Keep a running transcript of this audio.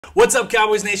What's up,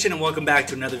 Cowboys Nation, and welcome back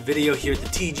to another video here at the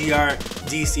TGR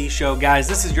DC show. Guys,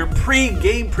 this is your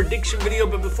pre-game prediction video,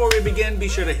 but before we begin, be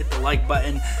sure to hit the like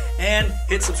button and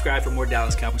hit subscribe for more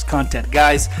Dallas Cowboys content.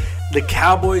 Guys, the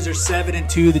Cowboys are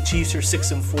 7-2, the Chiefs are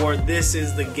 6-4. This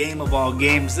is the game of all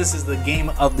games. This is the game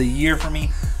of the year for me.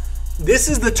 This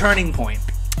is the turning point,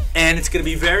 and it's going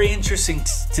to be very interesting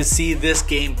to see this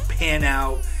game pan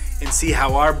out and see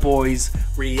how our boys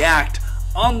react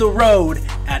on the road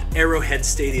at Arrowhead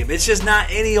Stadium. It's just not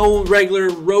any old regular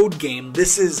road game.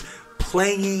 This is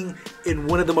playing in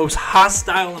one of the most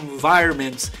hostile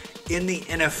environments in the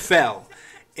NFL.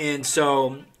 And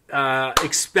so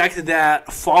expect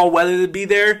that fall weather to be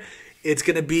there. It's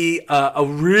going to be a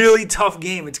really tough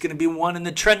game. It's going to be one in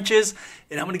the trenches.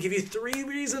 And I'm going to give you 3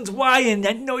 reasons why. And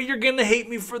I know you're going to hate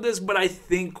me for this, but I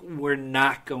think we're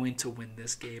not going to win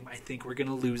this game. I think we're going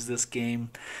to lose this game.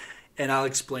 And I'll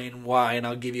explain why, and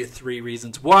I'll give you 3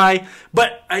 reasons why.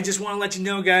 But I just want to let you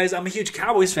know, guys, I'm a huge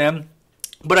Cowboys fan.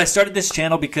 But I started this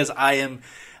channel because I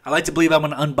like to believe I'm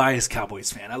an unbiased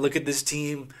Cowboys fan. I look at this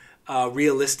team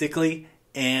realistically,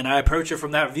 and I approach it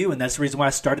from that view, and that's the reason why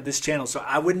I started this channel. So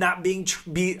I would not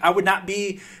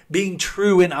be being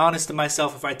true and honest to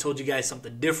myself if I told you guys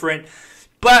something different.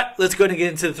 But let's go ahead and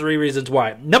get into the 3 reasons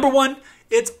why. Number 1,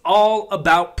 it's all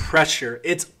about pressure.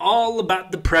 It's all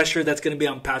about the pressure that's going to be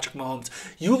on Patrick Mahomes.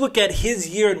 You look at his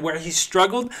year and where he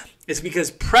struggled, it's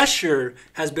because pressure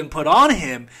has been put on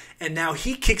him, and now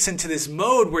he kicks into this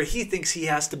mode where he thinks he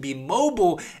has to be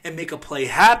mobile and make a play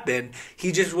happen.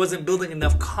 He just wasn't building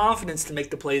enough confidence to make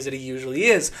the plays that he usually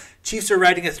is. Chiefs are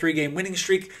riding a 3-game winning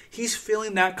streak. He's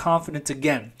feeling that confidence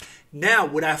again. Now,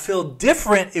 would I feel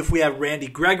different if we have Randy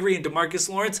Gregory and DeMarcus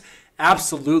Lawrence?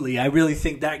 Absolutely. I really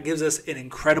think that gives us an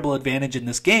incredible advantage in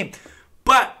this game.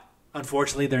 But,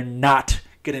 unfortunately, they're not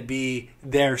going to be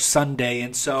there Sunday.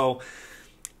 And so,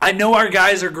 I know our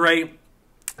guys are great.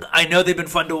 I know they've been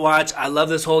fun to watch. I love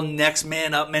this whole next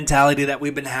man up mentality that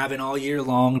we've been having all year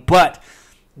long. But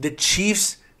the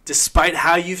Chiefs, despite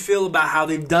how you feel about how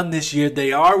they've done this year,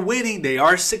 they are winning. They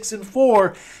are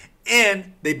 6-4.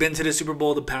 And they've been to the Super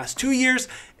Bowl the past 2 years,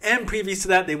 and previous to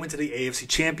that, they went to the AFC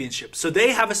Championship. So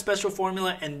they have a special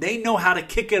formula, and they know how to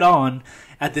kick it on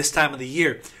at this time of the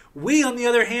year. We, on the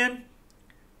other hand,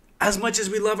 as much as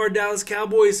we love our Dallas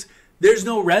Cowboys, there's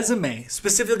no resume,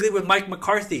 specifically with Mike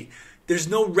McCarthy. There's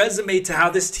no resume to how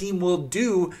this team will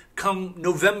do come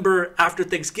November after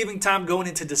Thanksgiving time, going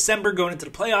into December, going into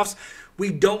the playoffs. We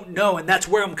don't know, and that's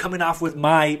where I'm coming off with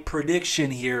my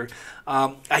prediction here.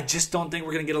 I just don't think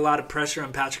we're going to get a lot of pressure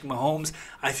on Patrick Mahomes.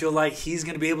 I feel like he's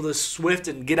going to be able to swift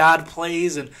and get out of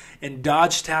plays and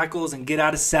dodge tackles and get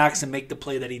out of sacks and make the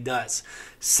play that he does.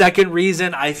 Second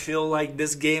reason I feel like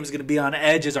this game is going to be on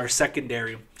edge is our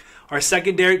secondary. Our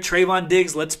secondary, Trayvon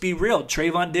Diggs, let's be real.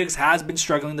 Trayvon Diggs has been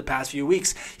struggling the past few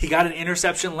weeks. He got an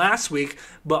interception last week,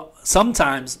 but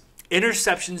sometimes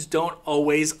interceptions don't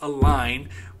always align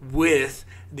with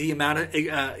the amount of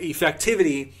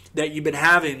effectivity that you've been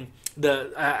having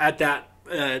at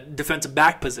that defensive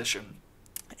back position.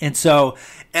 And so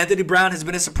Anthony Brown has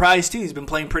been a surprise too. He's been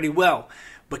playing pretty well.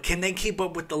 But can they keep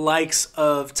up with the likes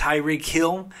of Tyreek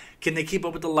Hill? Can they keep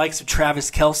up with the likes of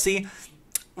Travis Kelce?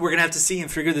 We're going to have to see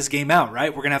and figure this game out, right?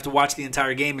 We're going to have to watch the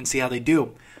entire game and see how they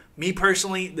do. Me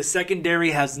personally, the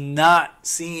secondary has not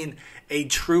seen a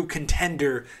true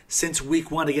contender since week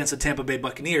 1 against the Tampa Bay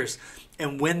Buccaneers.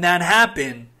 And when that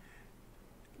happened,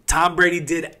 Tom Brady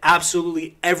did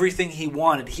absolutely everything he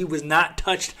wanted. He was not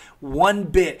touched one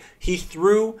bit. He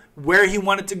threw where he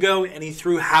wanted to go, and he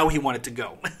threw how he wanted to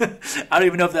go. I don't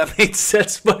even know if that made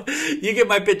sense, but you get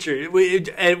my picture. We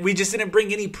just didn't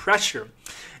bring any pressure.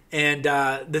 And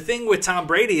the thing with Tom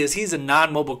Brady is he's a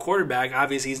non-mobile quarterback.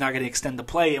 Obviously, he's not going to extend the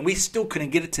play, and we still couldn't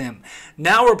get it to him.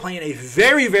 Now we're playing a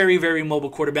very, very, very mobile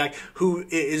quarterback who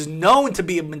is known to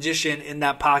be a magician in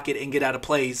that pocket and get out of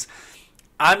plays.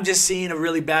 I'm just seeing a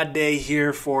really bad day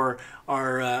here for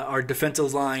our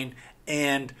defensive line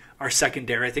and our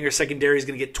secondary. I think our secondary is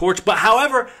going to get torched. But,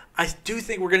 however, I do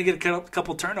think we're going to get a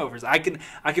couple turnovers. I can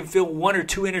feel 1 or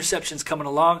 2 interceptions coming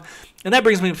along. And that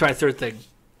brings me to my third thing.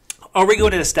 Are we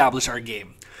going to establish our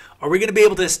game? Are we going to be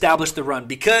able to establish the run?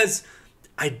 Because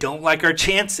I don't like our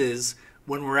chances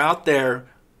when we're out there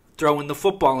throwing the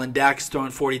football and Dak is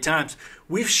throwing 40 times.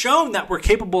 We've shown that we're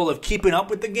capable of keeping up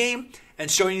with the game and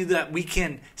showing you that we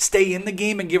can stay in the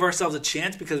game and give ourselves a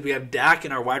chance because we have Dak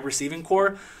in our wide receiving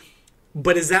core.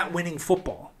 But is that winning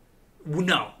football?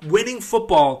 No. Winning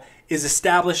football is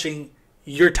establishing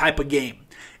your type of game.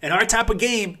 And our type of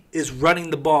game is running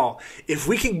the ball. If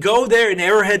we can go there in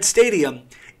Arrowhead Stadium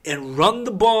and run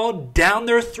the ball down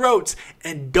their throats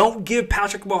and don't give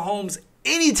Patrick Mahomes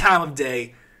any time of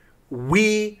day,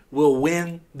 We will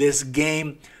win this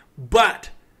game, but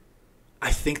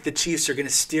I think the Chiefs are going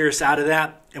to steer us out of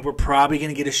that, and we're probably going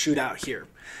to get a shootout here.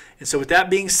 And so with that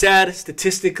being said,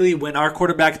 statistically, when our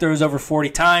quarterback throws over 40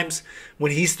 times,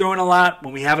 when he's throwing a lot,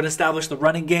 when we haven't established the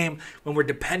running game, when we're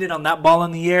dependent on that ball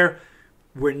in the air,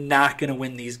 we're not going to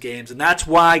win these games. And that's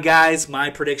why, guys, my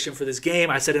prediction for this game,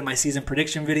 I said in my season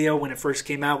prediction video when it first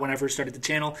came out, when I first started the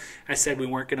channel, I said we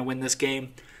weren't going to win this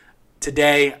game.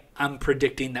 Today, I'm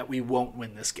predicting that we won't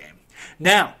win this game.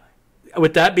 Now,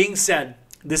 with that being said,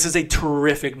 this is a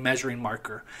terrific measuring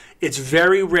marker. It's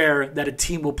very rare that a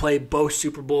team will play both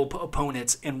Super Bowl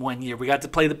opponents in 1 year. We got to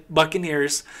play the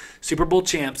Buccaneers, Super Bowl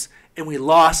champs, and we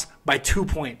lost by 2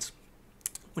 points.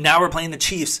 Now we're playing the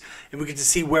Chiefs, and we get to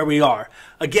see where we are.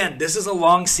 Again, this is a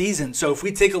long season, so if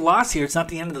we take a loss here, it's not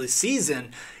the end of the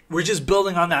season. We're just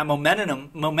building on that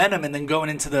momentum, and then going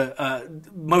into the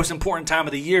most important time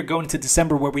of the year, going into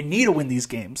December, where we need to win these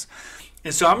games.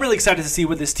 And so I'm really excited to see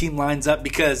where this team lines up,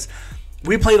 because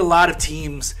we played a lot of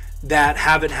teams that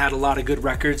haven't had a lot of good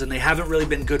records, and they haven't really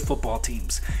been good football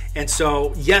teams. And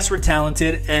so, yes, we're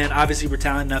talented, and obviously we're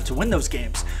talented enough to win those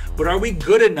games. But are we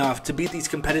good enough to beat these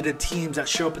competitive teams that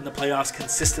show up in the playoffs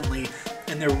consistently,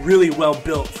 and they're really well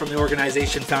built from the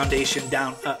organization foundation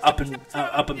down up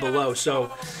and below?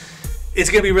 So it's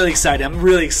going to be really exciting. I'm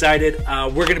really excited.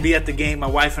 We're going to be at the game. My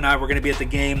wife and I, we're going to be at the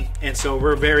game, and so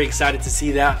we're very excited to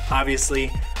see that,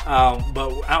 obviously.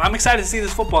 But I'm excited to see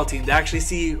this football team, to actually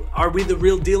see, are we the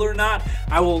real deal or not?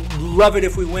 I will love it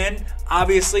if we win,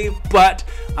 obviously, but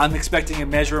I'm expecting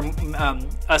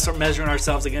us measuring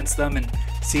ourselves against them and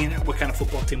seeing what kind of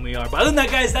football team we are. But other than that,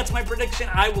 guys, that's my prediction.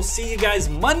 I will see you guys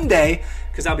Monday,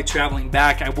 because I'll be traveling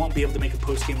back. I won't be able to make a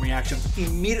post-game reaction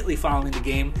immediately following the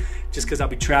game, just because I'll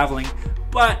be traveling.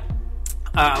 But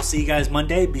I'll see you guys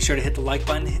Monday. Be sure to hit the like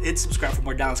button, hit subscribe for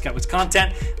more Dallas Cowboys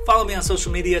content. Follow me on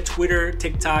social media, Twitter,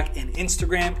 TikTok, and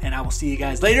Instagram, and I will see you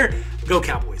guys later. Go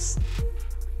Cowboys.